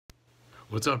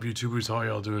What's up, YouTubers? How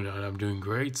y'all doing? I'm doing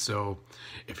great. So,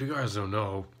 if you guys don't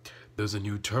know, there's a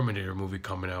new Terminator movie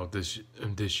coming out this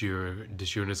year, and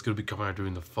it's gonna be coming out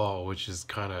during the fall, which is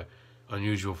kind of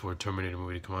unusual for a Terminator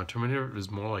movie to come out. Terminator is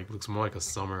looks more like a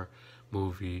summer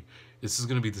movie. This is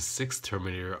gonna be the sixth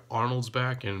Terminator. Arnold's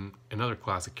back, and another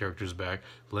classic character's back,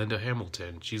 Linda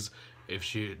Hamilton. The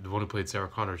one who played Sarah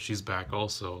Connor, she's back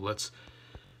also. Let's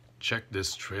check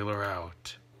this trailer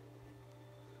out.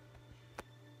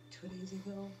 2 days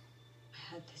ago,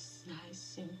 I had this nice,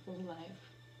 simple life.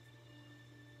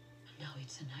 And now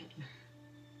it's a nightmare.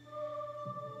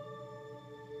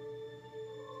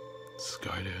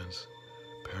 Skydance,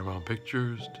 Paramount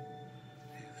Pictures.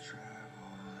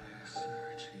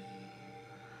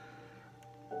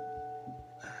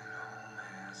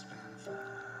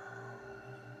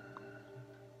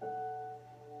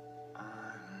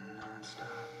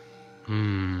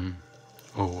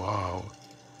 Oh wow.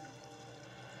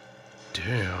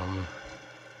 Damn.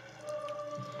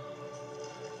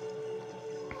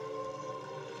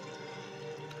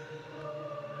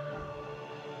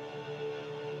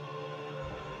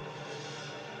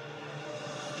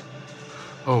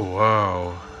 Oh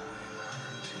wow.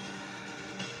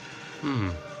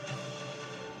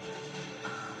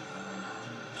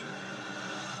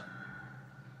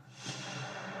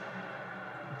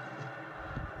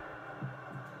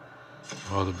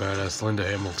 Oh, the badass Linda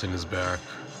Hamilton is back.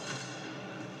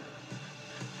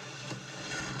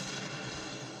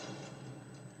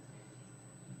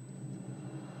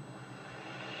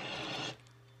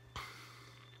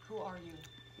 Who are you?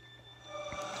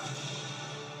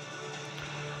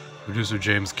 Producer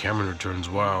James Cameron returns.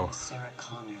 Wow. Sarah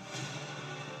Connor.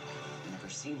 Never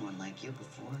seen one like you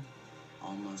before.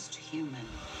 Almost human.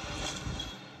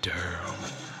 Damn.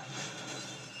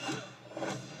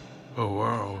 Oh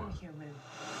wow. Human.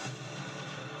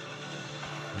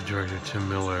 Director Tim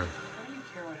Miller. Why do you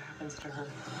care what happens to her?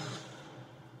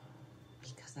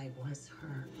 Because I was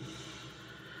her.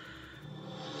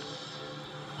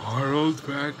 Arnold's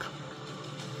back.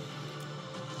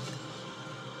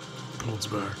 Arnold's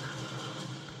back.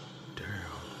 Damn.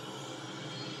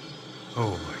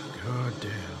 Oh my god,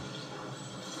 damn.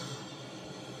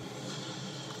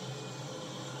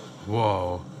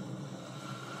 Whoa.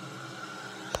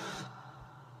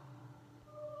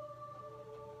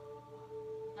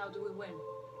 How do we win?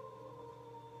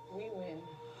 We win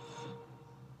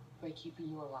by keeping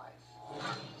you alive.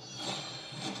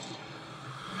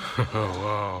 Oh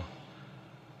wow.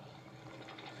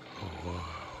 Oh wow.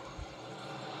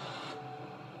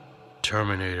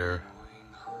 Terminator.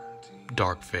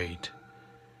 Dark Fate.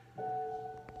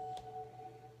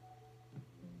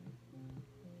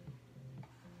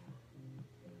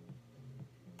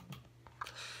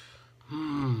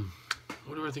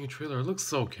 What do I think of the trailer? It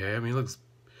looks okay. It's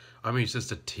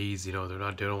just a tease, they don't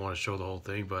want to show the whole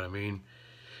thing, but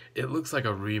it looks like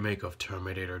a remake of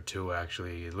Terminator 2,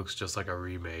 actually. It looks just like a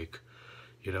remake,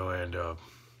 and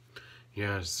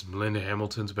yeah, Linda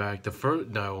Hamilton's back. If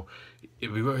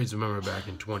you guys remember back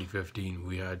in 2015,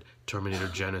 we had Terminator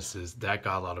Genesis. That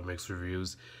got a lot of mixed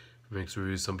reviews.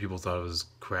 Some people thought it was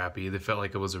crappy. They felt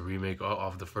like it was a remake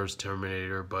of the first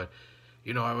Terminator, but,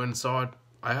 I went and saw it.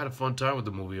 I had a fun time with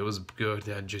the movie. It was good.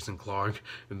 They had Jason Clarke,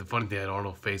 and the funny thing, they had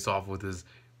Arnold face off with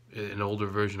an older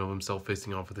version of himself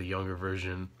facing off with a younger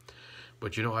version.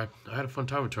 But I had a fun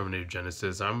time with Terminator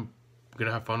Genesis. I'm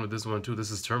gonna have fun with this one too. This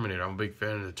is Terminator. I'm a big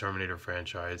fan of the Terminator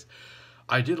franchise.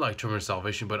 I did like Terminator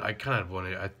Salvation, but I kind of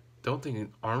wanted. I don't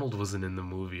think Arnold wasn't in the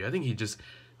movie. I think he just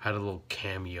had a little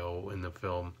cameo in the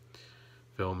film,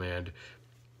 and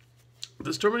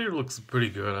this Terminator looks pretty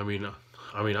good. I'm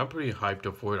pretty hyped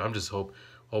up for it. I'm just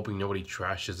hoping nobody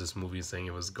trashes this movie saying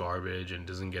it was garbage and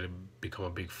doesn't become a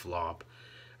big flop.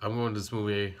 I'm going to this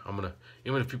movie. Whatever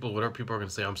people are gonna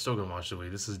say, I'm still gonna watch the movie.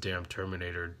 This is damn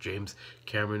Terminator. James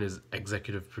Cameron is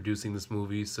executive producing this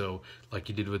movie, so like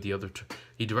he did with the other,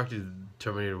 he directed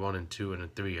Terminator 1 and 2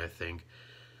 and 3, I think.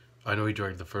 I know he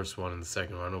directed the first one and the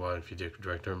second one. I don't know if he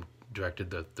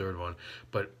directed the third one,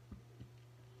 but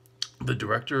the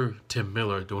director Tim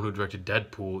Miller, the one who directed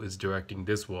Deadpool, is directing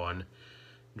this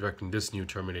new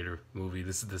Terminator movie.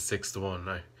 This is the sixth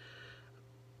one.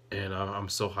 I'm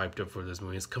so hyped up for this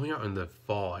movie. It's coming out in the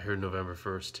fall. I heard November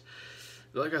 1st.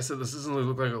 Like I said, this doesn't really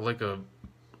look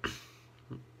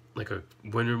like a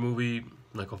winter movie,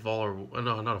 like a fall or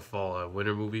no, not a fall, a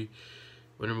winter movie,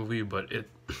 but it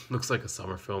looks like a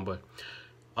summer film. But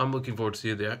I'm looking forward to see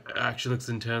it. The action looks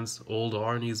intense. Old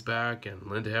Arnie's back, and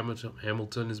Linda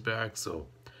Hamilton is back. So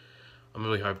I'm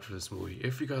really hyped for this movie.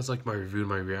 If you guys like my review and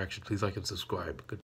my reaction, please like and subscribe. Good.